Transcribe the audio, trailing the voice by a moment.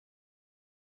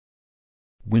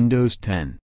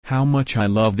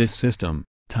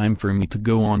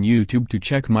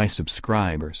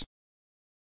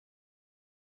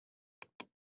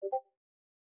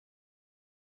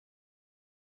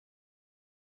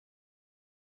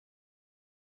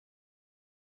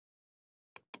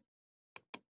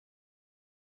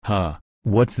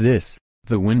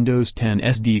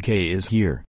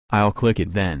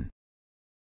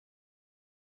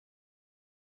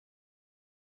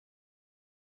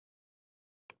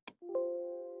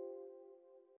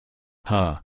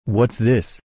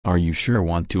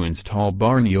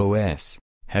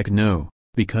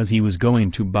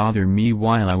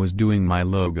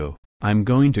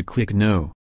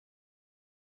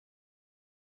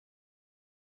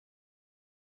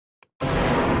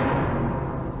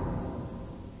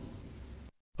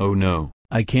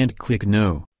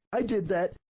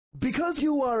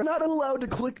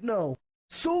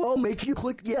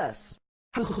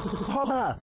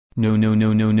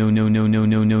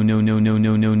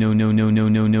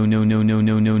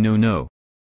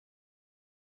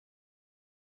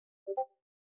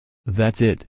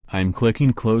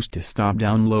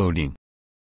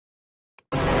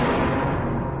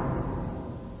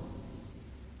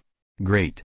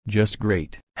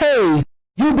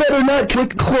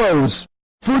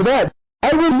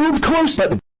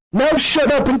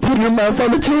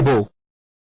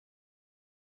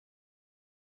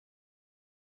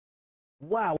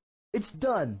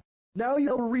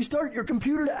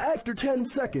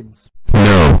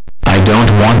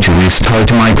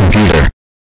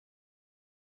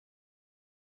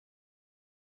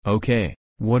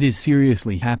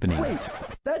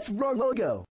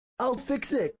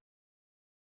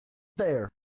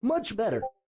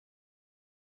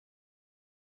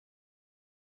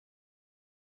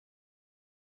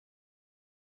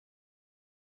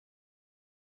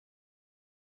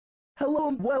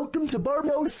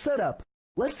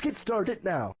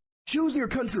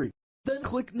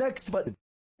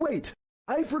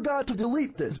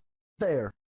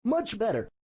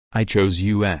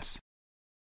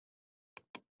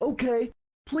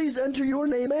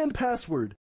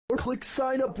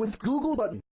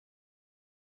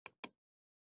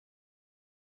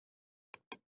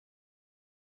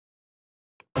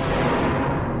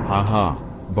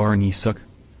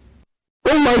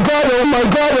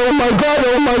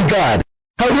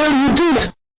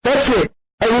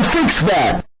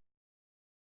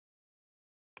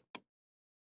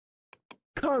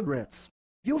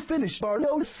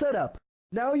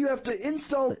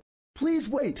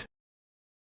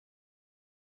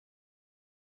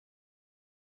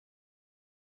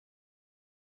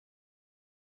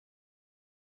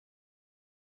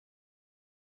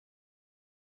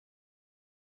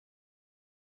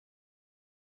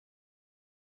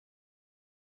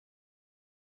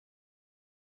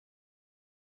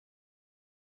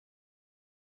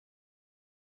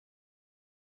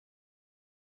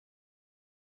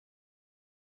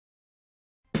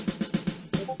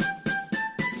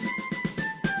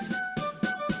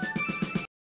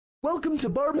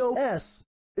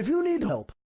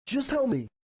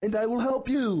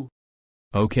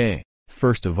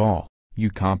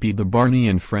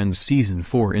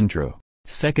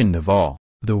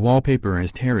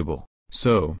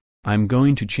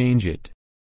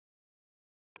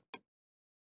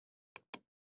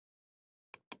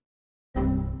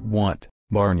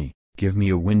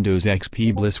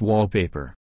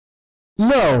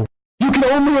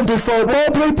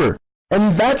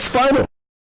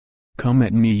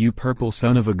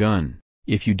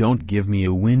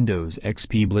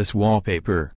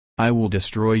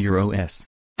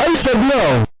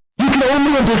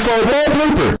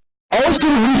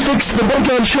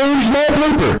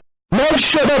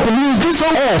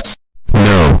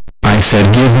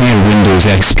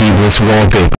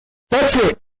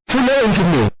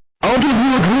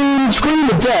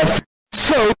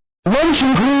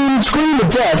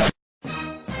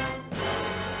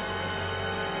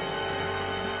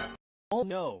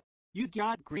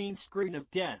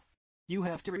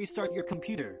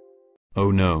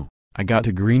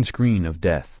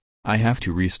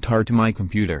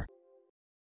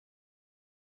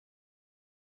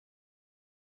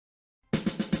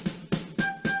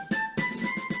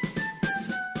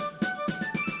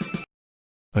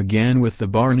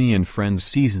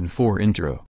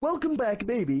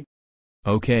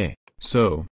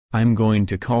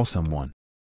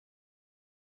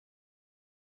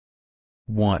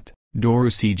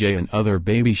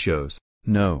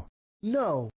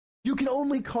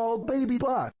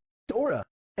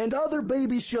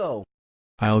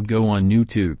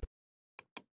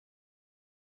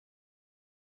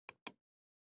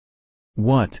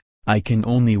What? I can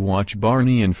only watch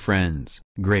Barney and Friends.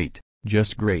 Great,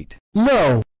 just great.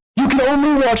 No! You can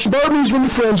only watch Barney's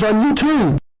and Friends on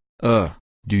YouTube!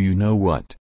 Do you know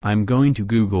what? I'm going to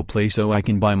Google Play so I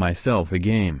can buy myself a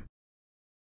game.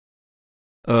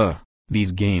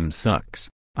 These games sucks.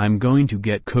 I'm going to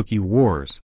get Cookie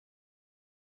Wars.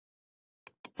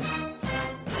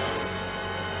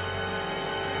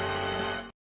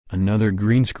 Another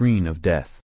green screen of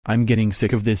death. I'm getting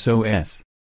sick of this OS.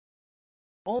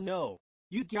 Oh no,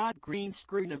 you got green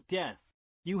screen of death.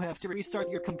 You have to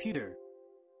restart your computer.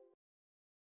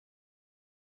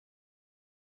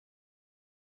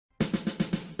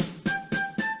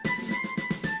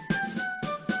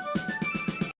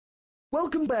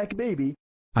 Welcome back, baby.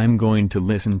 I'm going to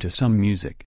listen to some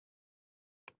music.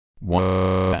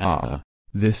 Wow,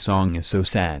 this song is so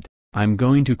sad. I'm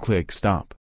going to click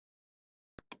stop.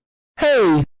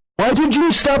 Hey, why did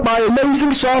you stop my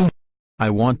amazing song? I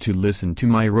want to listen to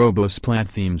my RoboSplaat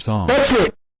theme song. That's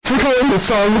it. Forgetting the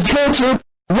song is canceled.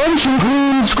 Launching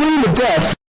green screen of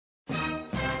death.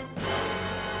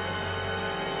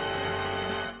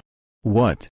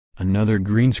 What? Another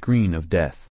green screen of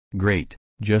death. Great,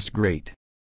 just great.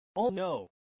 Oh no,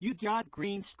 you got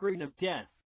green screen of death.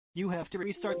 You have to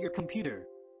restart your computer.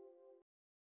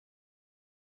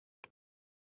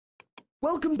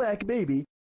 Welcome back, baby.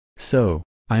 So,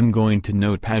 I'm going to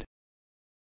Notepad.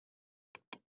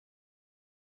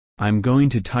 I'm going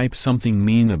to type something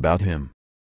mean about him.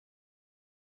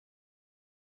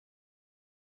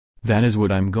 That is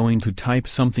what I'm going to type,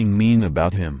 something mean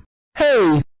about him.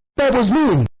 Hey, that was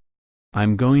mean.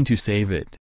 I'm going to save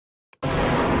it.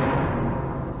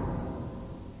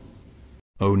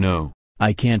 Oh no,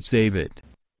 I can't save it.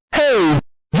 Hey,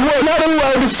 you are not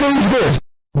allowed to save this.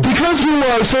 Because you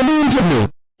are so mean to me.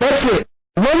 That's it.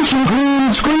 Launching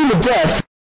green screen of death.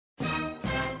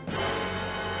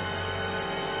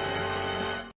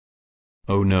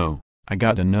 Oh no, I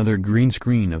got another green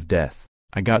screen of death.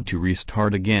 I got to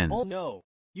restart again. Oh no,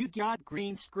 you got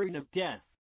green screen of death.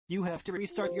 You have to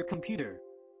restart your computer.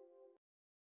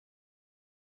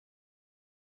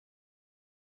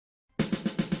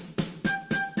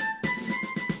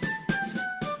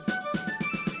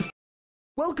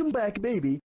 Welcome back,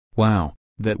 baby. Wow,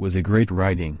 that was a great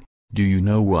writing. Do you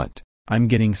know what? I'm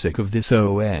getting sick of this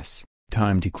OS.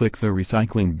 Time to click the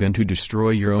recycling bin to destroy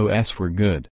your OS for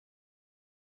good.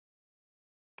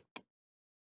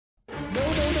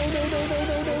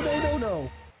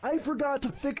 No. I forgot to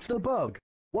fix the bug.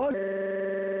 What?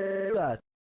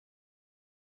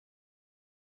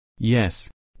 Yes,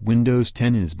 Windows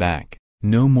 10 is back.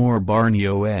 No more Barney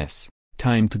OS.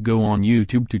 Time to go on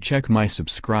YouTube to check my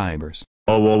subscribers.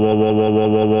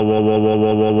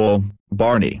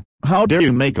 Barney, how dare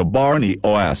you make a Barney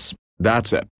OS?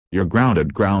 That's it. You're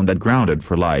grounded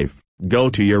for life. Go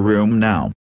to your room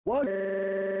now.